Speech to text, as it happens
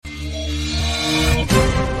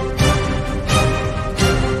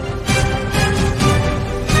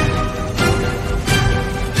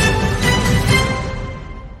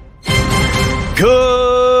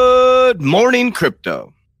Morning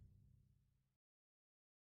Crypto.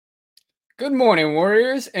 Good morning,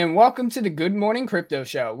 Warriors, and welcome to the Good Morning Crypto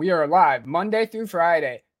Show. We are live Monday through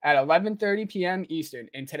Friday at 11:30 p.m. Eastern,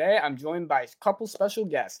 and today I'm joined by a couple special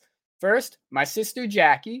guests. First, my sister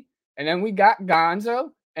Jackie, and then we got Gonzo,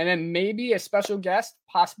 and then maybe a special guest,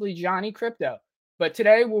 possibly Johnny Crypto. But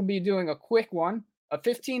today we'll be doing a quick one, a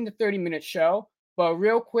 15 to 30-minute show, but a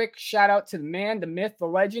real quick shout out to the man, the myth, the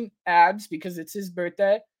legend, Abs, because it's his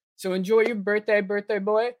birthday. So enjoy your birthday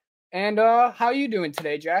boy. And how you doing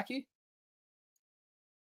today, Jackie?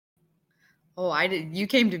 Oh, I did. You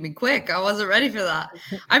came to me quick. I wasn't ready for that.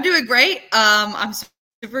 I'm doing great. I'm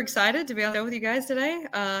super excited to be on the show with you guys today.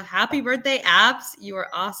 Happy birthday, Abs. You are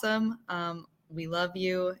awesome. We love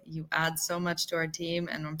you. You add so much to our team,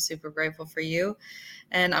 and I'm super grateful for you.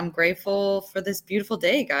 And I'm grateful for this beautiful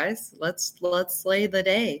day, guys. Let's slay the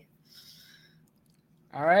day.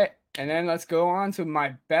 All right. And then let's go on to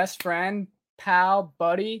my best friend, pal,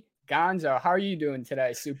 buddy, Gonzo. How are you doing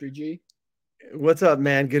today, Super G? What's up,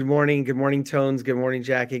 man? Good morning. Good morning, Tones. Good morning,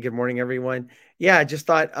 Jackie. Good morning, everyone. Yeah, I just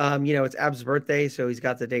thought, it's Ab's birthday, so he's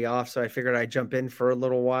got the day off. So I figured I'd jump in for a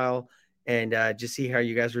little while and just see how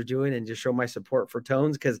you guys were doing and just show my support for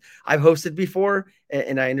Tones, because I've hosted before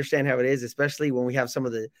and I understand how it is, especially when we have some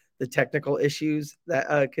of the technical issues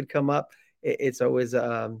that could come up. It's always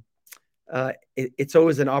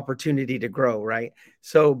an opportunity to grow, right?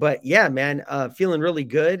 So, but yeah, man, feeling really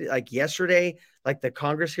good. Like yesterday, like the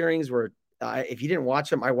Congress hearings were. If you didn't watch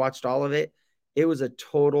them, I watched all of it. It was a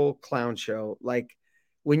total clown show. Like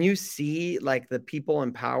when you see like the people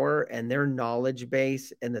in power and their knowledge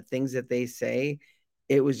base and the things that they say,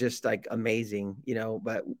 it was just like amazing,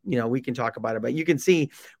 but we can talk about it, but you can see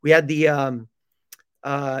we had the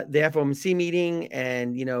FOMC meeting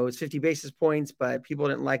and, it was 50 basis points, but people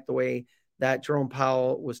didn't like the way that Jerome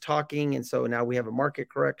Powell was talking. And so now we have a market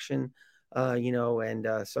correction, so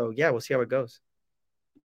yeah, we'll see how it goes.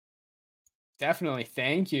 Definitely.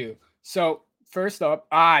 Thank you. So first up,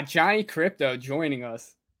 Johnny Crypto joining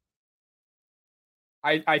us.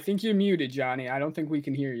 I think you're muted, Johnny. I don't think we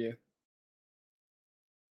can hear you.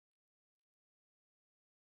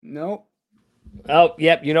 Nope. Oh,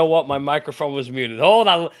 yep. You know what? My microphone was muted. Hold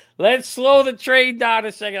on. Let's slow the train down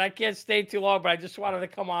a second. I can't stay too long, but I just wanted to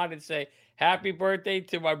come on and say happy birthday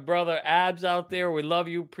to my brother Abs out there. We love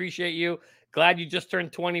you. Appreciate you. Glad you just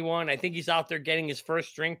turned 21. I think he's out there getting his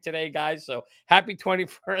first drink today, guys. So happy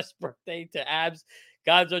 21st birthday to Abs.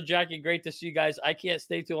 Gonzo, Jackie, great to see you guys. I can't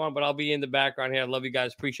stay too long, but I'll be in the background here. I love you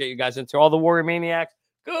guys. Appreciate you guys. And to all the Warrior Maniacs,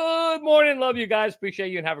 good morning. Love you guys.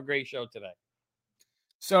 Appreciate you and have a great show today.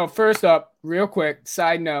 So first up, real quick,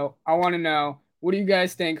 side note, I want to know, what do you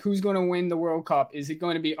guys think? Who's going to win the World Cup? Is it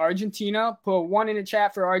going to be Argentina? Put 1 in the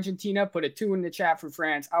chat for Argentina. Put a 2 in the chat for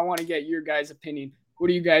France. I want to get your guys' opinion. What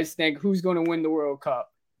do you guys think? Who's going to win the World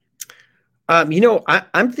Cup?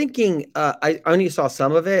 I'm thinking I only saw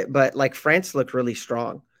some of it, but like France looked really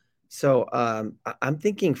strong. So I'm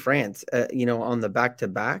thinking France, on the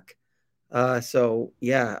back-to-back. So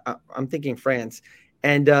yeah, I'm thinking France.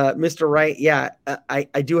 And Mr. Wright, yeah,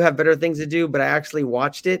 I do have better things to do, but I actually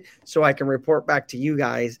watched it so I can report back to you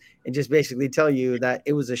guys and just basically tell you that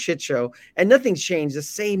it was a shit show and nothing's changed. The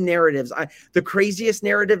same narratives. The craziest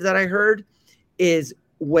narrative that I heard is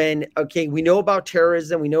we know about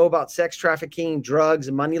terrorism, we know about sex trafficking, drugs,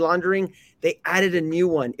 and money laundering. They added a new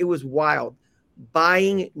one. It was wild.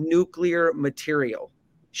 Buying nuclear material.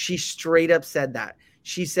 She straight up said that.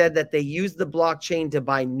 She said that they used the blockchain to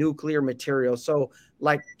buy nuclear material. So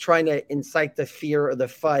like trying to incite the fear or the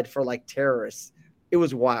FUD for like terrorists. It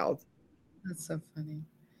was wild. That's so funny.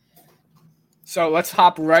 So let's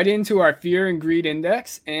hop right into our fear and greed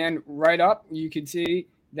index. And right up, you can see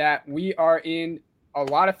that we are in a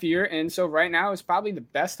lot of fear. And so right now is probably the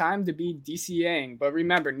best time to be DCAing. But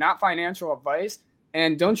remember, not financial advice.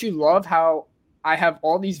 And don't you love how I have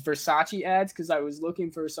all these Versace ads because I was looking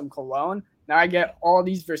for some cologne? Now I get all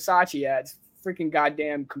these Versace ads. Freaking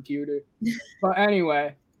goddamn computer. But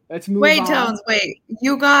anyway, let's move on. Wait, Tones, wait.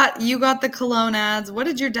 You got the cologne ads. What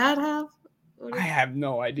did your dad have? I have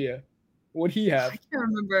no idea. What'd he have?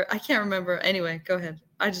 I can't remember. Anyway, go ahead.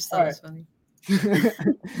 I just thought it was funny.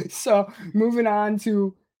 So moving on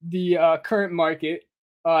to the current market.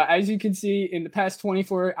 As you can see, in the past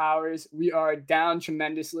 24 hours, we are down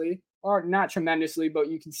tremendously. Or not tremendously, but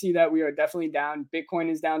you can see that we are definitely down.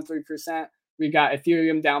 Bitcoin is down 3%. We got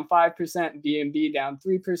Ethereum down 5%, BNB down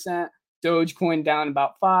 3%, Dogecoin down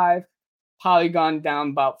about 5%, Polygon down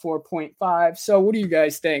about 4.5%. So what do you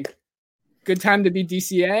guys think? Good time to be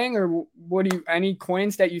DCAing, or any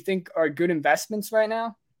coins that you think are good investments right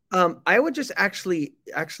now? I would just actually,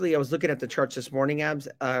 I was looking at the charts this morning,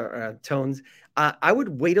 Tones. I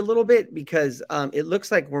would wait a little bit because it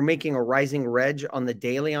looks like we're making a rising reg on the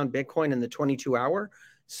daily on Bitcoin in the 22-hour.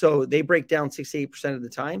 So they break down 68% of the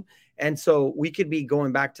time. And so we could be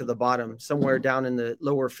going back to the bottom somewhere down in the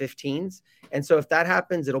lower 15s. And so if that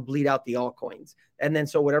happens, it'll bleed out the altcoins. And then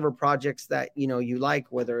so whatever projects that, you like,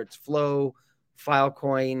 whether it's Flow,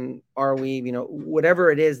 Filecoin, Arweave, whatever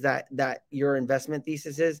it is that your investment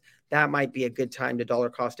thesis is, that might be a good time to dollar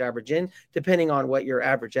cost average in, depending on what your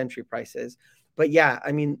average entry price is. But yeah,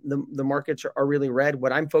 I mean, the markets are really red.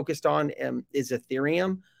 What I'm focused on is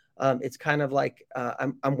Ethereum. It's kind of like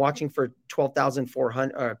I'm watching for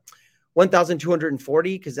 12,400 or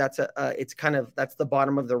 1,240 because that's that's the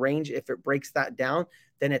bottom of the range. If it breaks that down,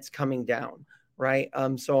 then it's coming down, right?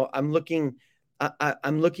 So I'm looking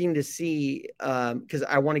to see because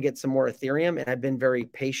I want to get some more Ethereum, and I've been very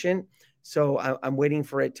patient. So I'm waiting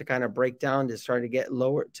for it to kind of break down to start to get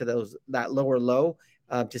lower to that lower low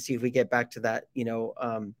to see if we get back to that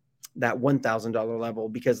that $1,000 level.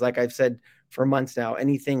 Because like I've said for months now,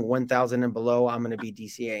 anything 1,000 and below, I'm going to be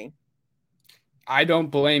DCAing. I don't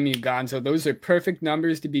blame you, Gonzo. Those are perfect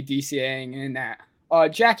numbers to be DCAing in that.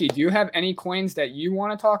 Jackie, do you have any coins that you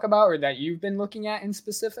want to talk about or that you've been looking at in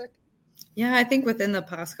specific? Yeah, I think within the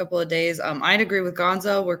past couple of days, I'd agree with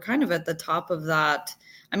Gonzo. We're kind of at the top of that.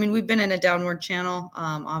 I mean, we've been in a downward channel,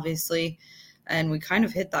 obviously, and we kind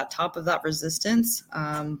of hit that top of that resistance.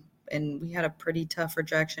 And we had a pretty tough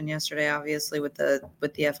rejection yesterday, obviously, with the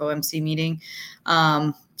FOMC meeting,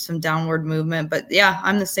 some downward movement. But yeah,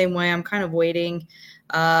 I'm the same way. I'm kind of waiting.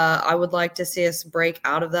 I would like to see us break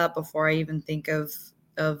out of that before I even think of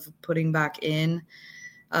putting back in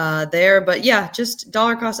there. But yeah, just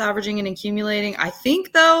dollar cost averaging and accumulating. I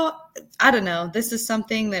think though, I don't know, this is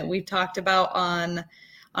something that we've talked about on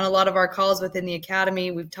a lot of our calls within the academy.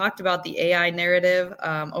 We've talked about the AI narrative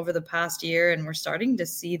over the past year, and we're starting to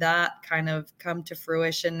see that kind of come to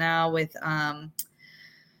fruition now with,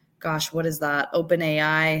 what is that?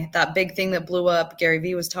 OpenAI, that big thing that blew up. Gary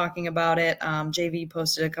Vee was talking about it. JV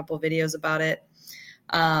posted a couple of videos about it.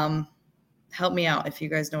 Help me out if you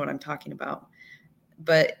guys know what I'm talking about.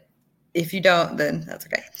 But if you don't, then that's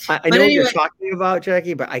okay. I know what you're talking about,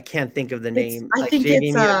 Jackie, but I can't think of the name. I think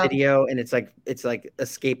it's a video, and it's like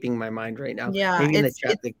escaping my mind right now. Yeah, maybe in the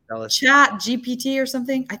chat they can tell us. Chat GPT or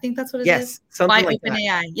something. I think that's what it is. Yes, something like that.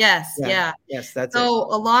 OpenAI. Yes, yeah. Yes, that's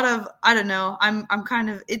so it. A lot of, I don't know. I'm kind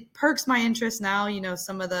of, it perks my interest now.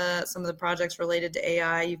 Some of the projects related to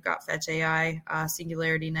AI. You've got Fetch AI,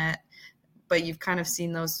 Singularity Net, but you've kind of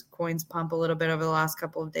seen those coins pump a little bit over the last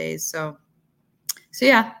couple of days. So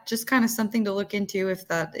yeah, just kind of something to look into if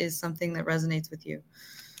that is something that resonates with you.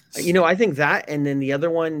 I think that, and then the other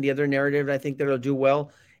narrative I think that'll do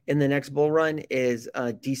well in the next bull run is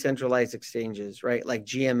decentralized exchanges, right? Like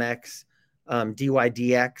GMX,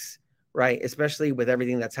 DYDX, right? Especially with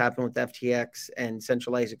everything that's happened with FTX and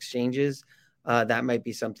centralized exchanges, that might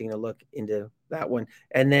be something to look into, that one.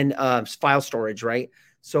 And then file storage, right?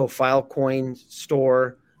 So Filecoin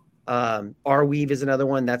Store. Arweave is another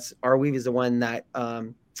one. Arweave is the one that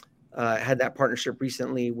had that partnership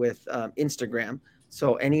recently with Instagram.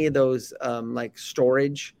 So any of those like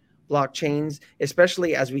storage blockchains,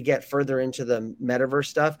 especially as we get further into the metaverse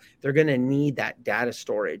stuff, they're going to need that data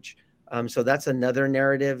storage. So that's another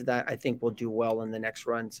narrative that I think will do well in the next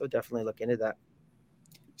run. So definitely look into that.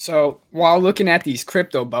 So while looking at these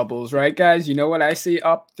crypto bubbles, right, guys, you know what I see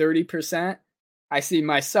up 30%? I see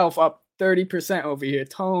myself up 30% over here.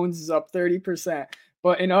 Tones is up 30%.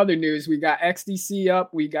 But in other news, we got XDC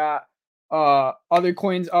up. We got other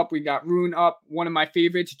coins up. We got Rune up. One of my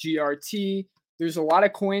favorites, GRT. There's a lot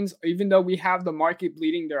of coins. Even though we have the market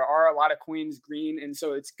bleeding, there are a lot of coins green. And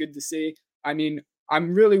so it's good to see. I mean,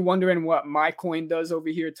 I'm really wondering what my coin does over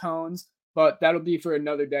here, Tones. But that'll be for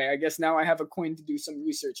another day. I guess now I have a coin to do some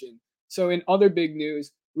research in. So in other big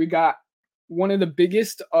news, we got one of the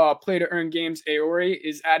biggest play-to-earn games, Aori,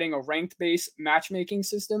 is adding a ranked-based matchmaking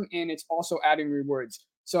system, and it's also adding rewards.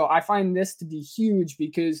 So I find this to be huge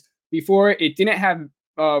because before it didn't have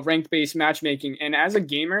ranked-based matchmaking. And as a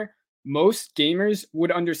gamer, most gamers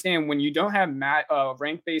would understand when you don't have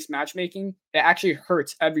ranked-based matchmaking, it actually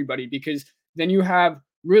hurts everybody because then you have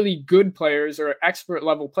really good players or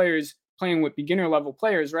expert-level players playing with beginner-level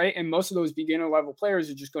players, right? And most of those beginner-level players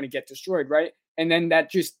are just going to get destroyed, right? And then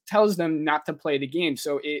that just tells them not to play the game.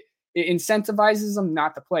 So it incentivizes them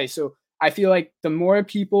not to play. So I feel like the more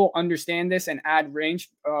people understand this and add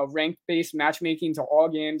rank-based matchmaking to all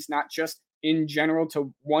games, not just in general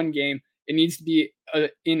to one game, it needs to be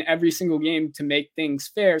in every single game to make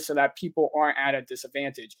things fair so that people aren't at a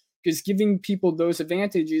disadvantage. because giving people those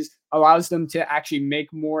advantages allows them to actually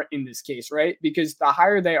make more in this case, right? Because the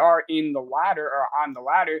higher they are in the ladder or on the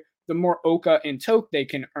ladder, the more Oka and Toke they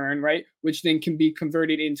can earn, right? Which then can be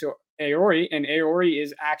converted into Aori, and Aori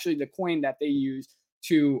is actually the coin that they use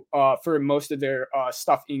to for most of their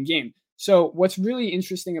stuff in game. So what's really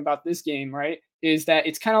interesting about this game, right, is that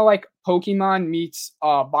it's kind of like Pokemon meets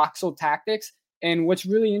voxel tactics. And what's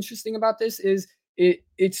really interesting about this is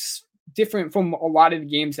it's different from a lot of the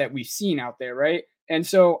games that we've seen out there, right? And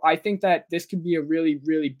so I think that this could be a really,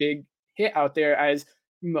 really big hit out there, as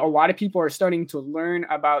a lot of people are starting to learn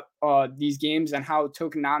about these games and how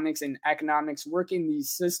tokenomics and economics work in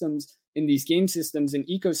these systems, in these game systems and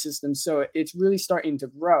ecosystems. So it's really starting to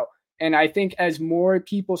grow. And I think as more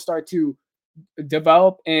people start to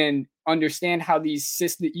develop and understand how these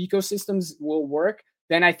ecosystems will work,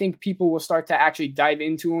 then I think people will start to actually dive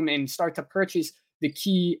into them and start to purchase the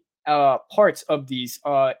key parts of these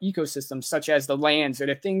ecosystems, such as the lands or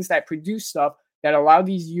the things that produce stuff that allow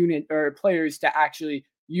these unit or players to actually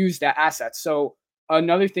use that asset. So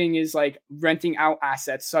another thing is like renting out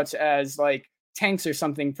assets, such as like tanks or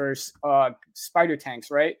something for spider tanks,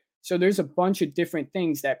 right? So there's a bunch of different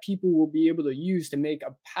things that people will be able to use to make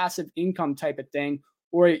a passive income type of thing,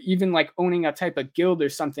 or even like owning a type of guild or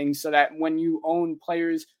something, so that when you own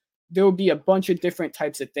players, there will be a bunch of different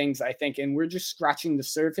types of things, I think. And we're just scratching the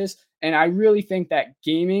surface. And I really think that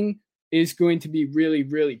gaming is going to be really,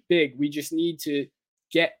 really big. We just need to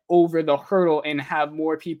get over the hurdle and have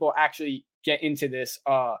more people actually get into this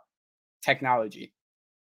technology.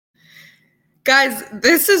 Guys,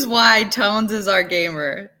 this is why Tones is our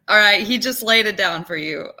gamer. All right, he just laid it down for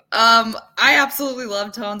you. I absolutely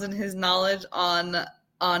love Tones and his knowledge on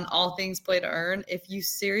all things play to earn. If you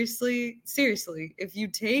seriously, if you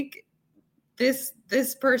take this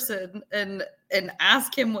person and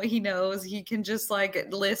ask him what he knows, he can just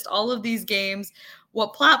like list all of these games,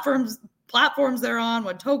 what platforms they're on,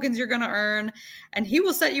 what tokens you're going to earn, and he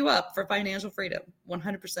will set you up for financial freedom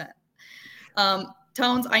 100%.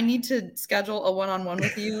 Tones, I need to schedule a one-on-one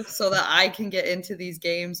with you so that I can get into these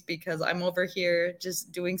games, because I'm over here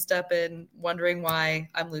just doing step-in, wondering why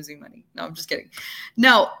I'm losing money. No, I'm just kidding.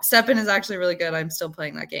 No, step-in is actually really good. I'm still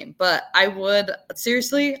playing that game. But I would,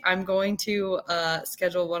 seriously, I'm going to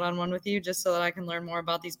schedule a one-on-one with you just so that I can learn more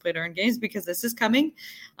about these play-to-earn games, because this is coming.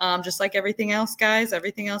 Just like everything else, guys,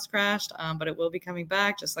 everything else crashed, but it will be coming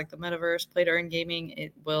back, just like the metaverse, play-to-earn gaming.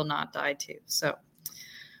 It will not die too. So.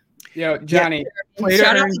 Yo, Johnny,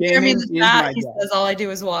 shout out to Jeremy in the chat. He says all I do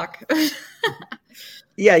is walk.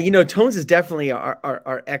 Yeah, Tones is definitely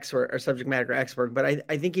our expert, our subject matter expert, but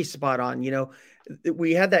I think he's spot on.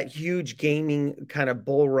 We had that huge gaming kind of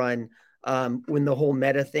bull run when the whole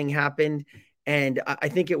meta thing happened. And I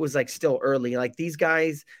think it was like still early. Like these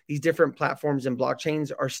guys, these different platforms and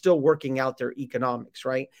blockchains are still working out their economics,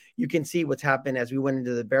 right? You can see what's happened as we went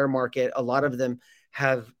into the bear market. A lot of them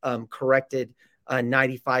have corrected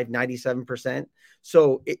 95, 97%.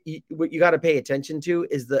 So what you got to pay attention to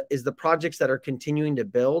is the projects that are continuing to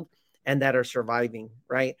build and that are surviving,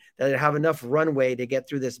 right? That have enough runway to get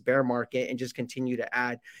through this bear market and just continue to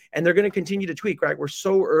add. And they're going to continue to tweak, right? We're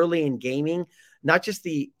so early in gaming, not just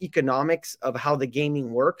the economics of how the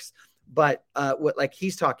gaming works, but what like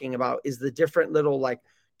he's talking about is the different little like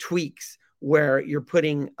tweaks where you're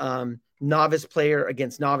putting novice player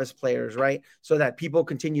against novice players, right? So that people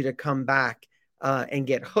continue to come back and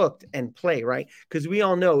get hooked and play, right? Because we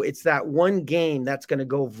all know it's that one game that's going to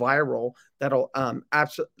go viral that'll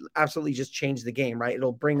absolutely just change the game, right?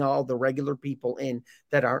 It'll bring all the regular people in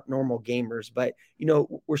that aren't normal gamers. But,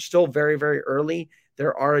 we're still very, very early.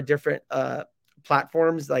 There are different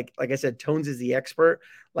platforms. Like I said, Tones is the expert.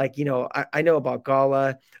 Like, I know about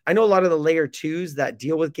Gala. I know a lot of the layer twos that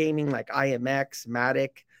deal with gaming, like IMX,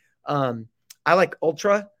 Matic. I like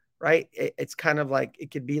Ultra. Right. It's kind of like,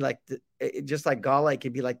 it could be like just like Gala, it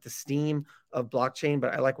could be like the Steam of blockchain,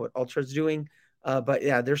 but I like what Ultra's doing. But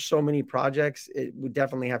yeah, there's so many projects. We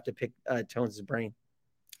definitely have to pick Tones' brain.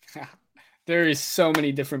 There is so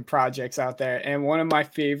many different projects out there. And one of my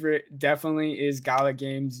favorite definitely is Gala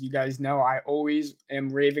Games. You guys know I always am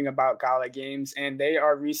raving about Gala Games, and they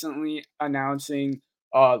are recently announcing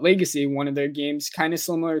Legacy, one of their games, kind of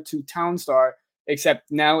similar to Townstar,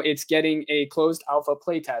 except now it's getting a closed alpha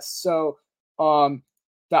playtest. So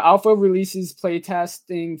the alpha releases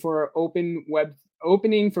playtesting for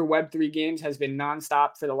opening for Web3 games has been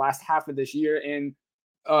nonstop for the last half of this year. And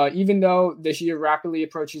even though this year rapidly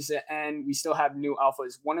approaches the end, we still have new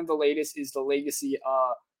alphas. One of the latest is the Legacy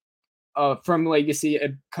from Legacy, a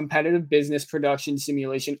competitive business production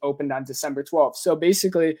simulation opened on December 12th. So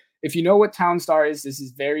basically, if you know what Townstar is, this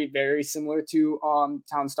is very, very similar to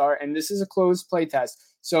Townstar, and this is a closed playtest.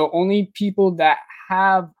 So only people that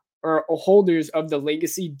have or holders of the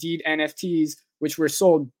Legacy Deed NFTs, which were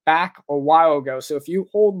sold back a while ago. So if you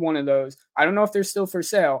hold one of those, I don't know if they're still for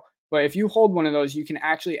sale, but if you hold one of those, you can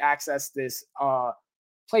actually access this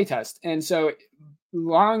playtest. And so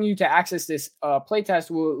allowing you to access this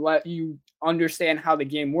playtest will let you understand how the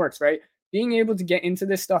game works, right? Being able to get into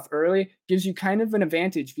this stuff early gives you kind of an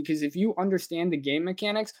advantage, because if you understand the game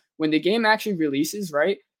mechanics, when the game actually releases,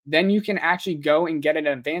 right, then you can actually go and get an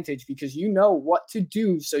advantage because you know what to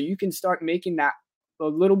do, so you can start making that a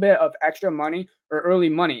little bit of extra money or early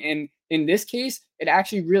money. And in this case, it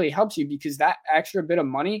actually really helps you because that extra bit of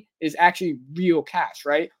money is actually real cash,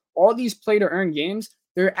 right? All these play to earn games,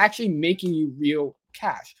 they're actually making you real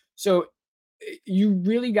cash. So you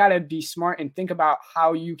really got to be smart and think about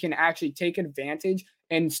how you can actually take advantage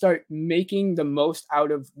and start making the most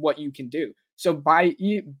out of what you can do. So by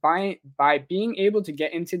being able to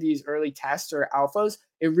get into these early tests or alphas,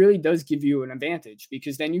 it really does give you an advantage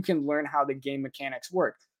because then you can learn how the game mechanics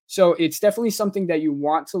work. So it's definitely something that you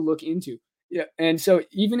want to look into. Yeah, and so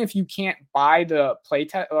even if you can't buy the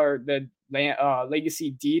playtest or the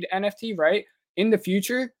Legacy Deed NFT, right? In the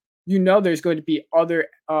future, you know there's going to be other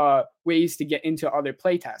ways to get into other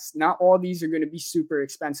playtests. Not all these are going to be super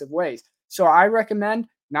expensive ways. So I recommend,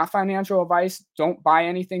 not financial advice, don't buy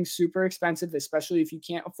anything super expensive, especially if you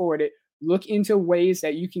can't afford it. Look into ways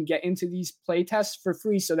that you can get into these playtests for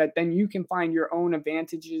free so that then you can find your own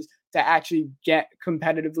advantages to actually get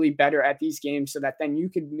competitively better at these games so that then you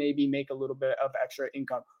could maybe make a little bit of extra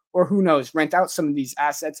income. Or who knows, rent out some of these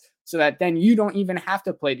assets so that then you don't even have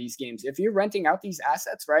to play these games. If you're renting out these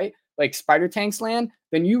assets, right, like Spider Tank's land,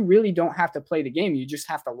 then you really don't have to play the game. You just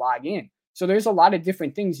have to log in. So there's a lot of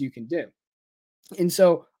different things you can do. And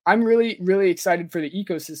so I'm really, really excited for the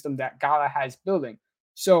ecosystem that Gala has building.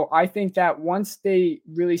 So I think that once they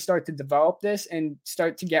really start to develop this and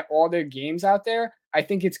start to get all their games out there, I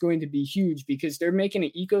think it's going to be huge because they're making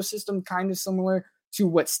an ecosystem kind of similar to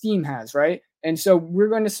what Steam has, right? And so we're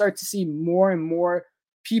going to start to see more and more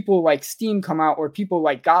people like Steam come out or people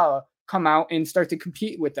like Gala come out and start to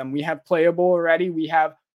compete with them. We have Playable already. We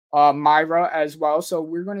have Myra as well. So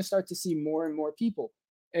we're going to start to see more and more people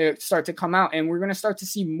start to come out, and we're going to start to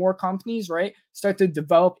see more companies, right, start to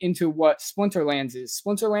develop into what Splinterlands is.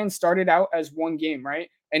 Splinterlands started out as one game, right,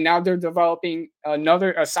 and now they're developing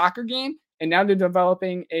a soccer game, and now they're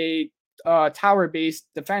developing a tower-based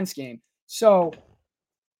defense game. So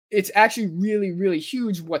it's actually really, really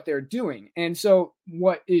huge what they're doing. And so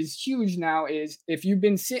what is huge now is if you've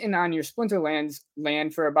been sitting on your Splinterlands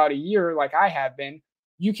land for about a year, like I have been,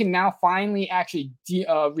 you can now finally actually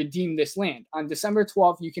redeem this land. On December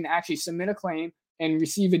 12th, you can actually submit a claim and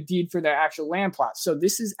receive a deed for their actual land plot. So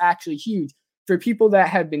this is actually huge. For people that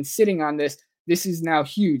have been sitting on this, this is now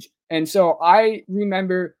huge. And so I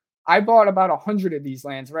remember I bought about 100 of these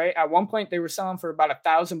lands, right? At one point, they were selling for about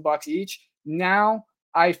 $1,000 each. Now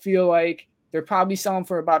I feel like they're probably selling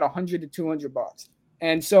for about 100 to 200 bucks.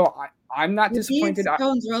 And so I'm not disappointed.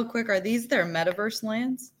 These real quick, are these their metaverse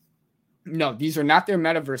lands? No, these are not their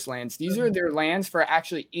metaverse lands. These are their lands for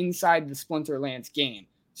actually inside the Splinterlands game.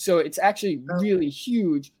 So it's actually really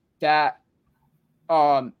huge that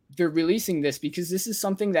they're releasing this because this is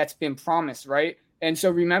something that's been promised, right? And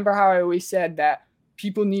so remember how I always said that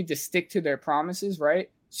people need to stick to their promises,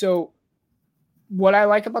 right? So what I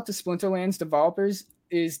like about the Splinterlands developers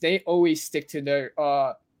is they always stick to their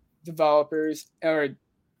developers or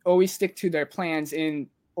always stick to their plans and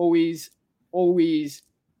always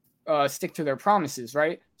stick to their promises,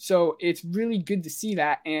 right? So it's really good to see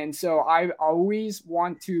that. And so I always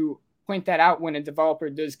want to point that out when a developer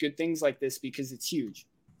does good things like this because it's huge.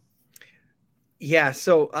 Yeah.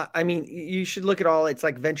 So, I mean, you should look at all, it's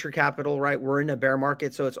like venture capital, right? We're in a bear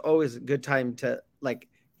market. So it's always a good time to like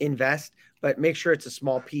invest, but make sure it's a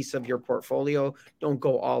small piece of your portfolio. Don't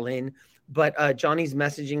go all in. But Johnny's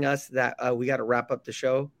messaging us that we got to wrap up the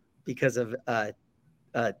show because of a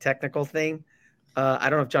technical thing. I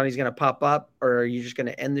don't know if Johnny's going to pop up or are you just going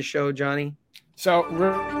to end the show, Johnny? So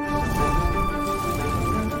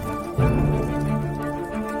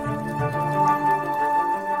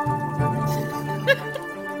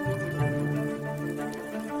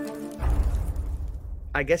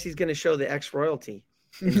I guess he's going to show the X royalty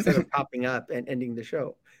instead of popping up and ending the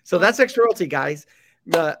show. So that's X royalty, guys.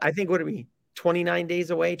 I think what are we 29 days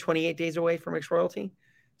away, 28 days away from X royalty.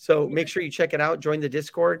 So make sure you check it out. Join the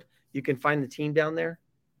Discord. You can find the team down there.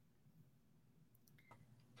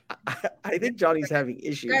 I think Johnny's having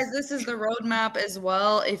issues. Guys, this is the roadmap as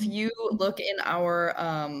well. If you look in our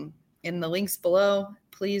in the links below,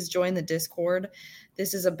 please join the Discord.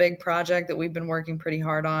 This is a big project that we've been working pretty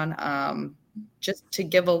hard on. Just to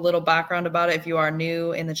give a little background about it, if you are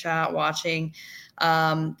new in the chat watching,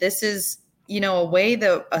 this is,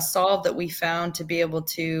 a solve that we found to be able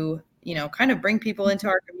to, kind of bring people into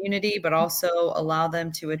our community, but also allow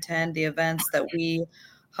them to attend the events that we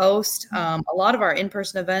host. A lot of our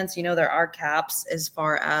in-person events, there are caps as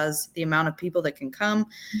far as the amount of people that can come.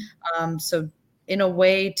 So in a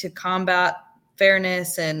way to combat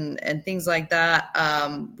fairness and things like that,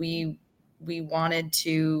 we wanted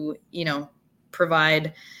to,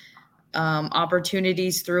 provide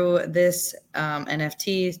opportunities through this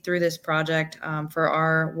NFT, through this project, for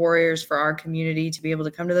our warriors, for our community to be able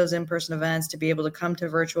to come to those in-person events, to be able to come to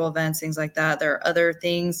virtual events, things like that. There are other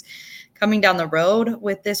things coming down the road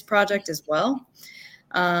with this project as well.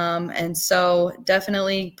 And so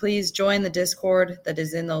definitely please join the Discord that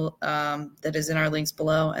is in our links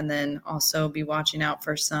below, and then also be watching out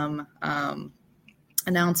for some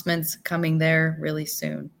announcements coming there really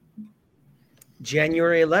soon.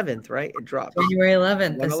 January 11th, right? It drops. January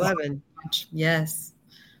 11th. 1/11. Yes.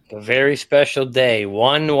 A very special day.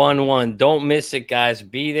 1/11. Don't miss it, guys.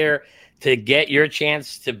 Be there to get your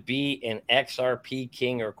chance to be an XRP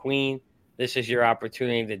king or queen. This is your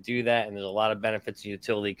opportunity to do that, and there's a lot of benefits and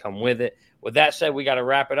utility come with it. With that said, we got to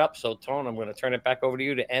wrap it up. So, Tone, I'm going to turn it back over to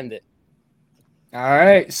you to end it. All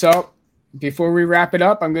right. So before we wrap it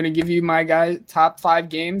up, I'm going to give you my top 5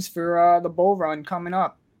 games for the bull run coming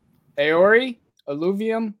up. Aori,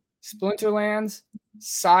 Illuvium, Splinterlands,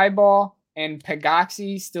 Cyball, and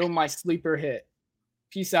Pegaxi still my sleeper hit.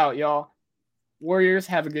 Peace out, y'all. Warriors,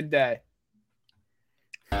 have a good day.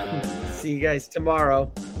 See you guys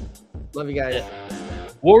tomorrow. Love you guys.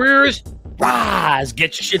 Warriors, rise.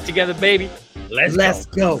 Get your shit together, baby. Let's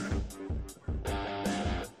go.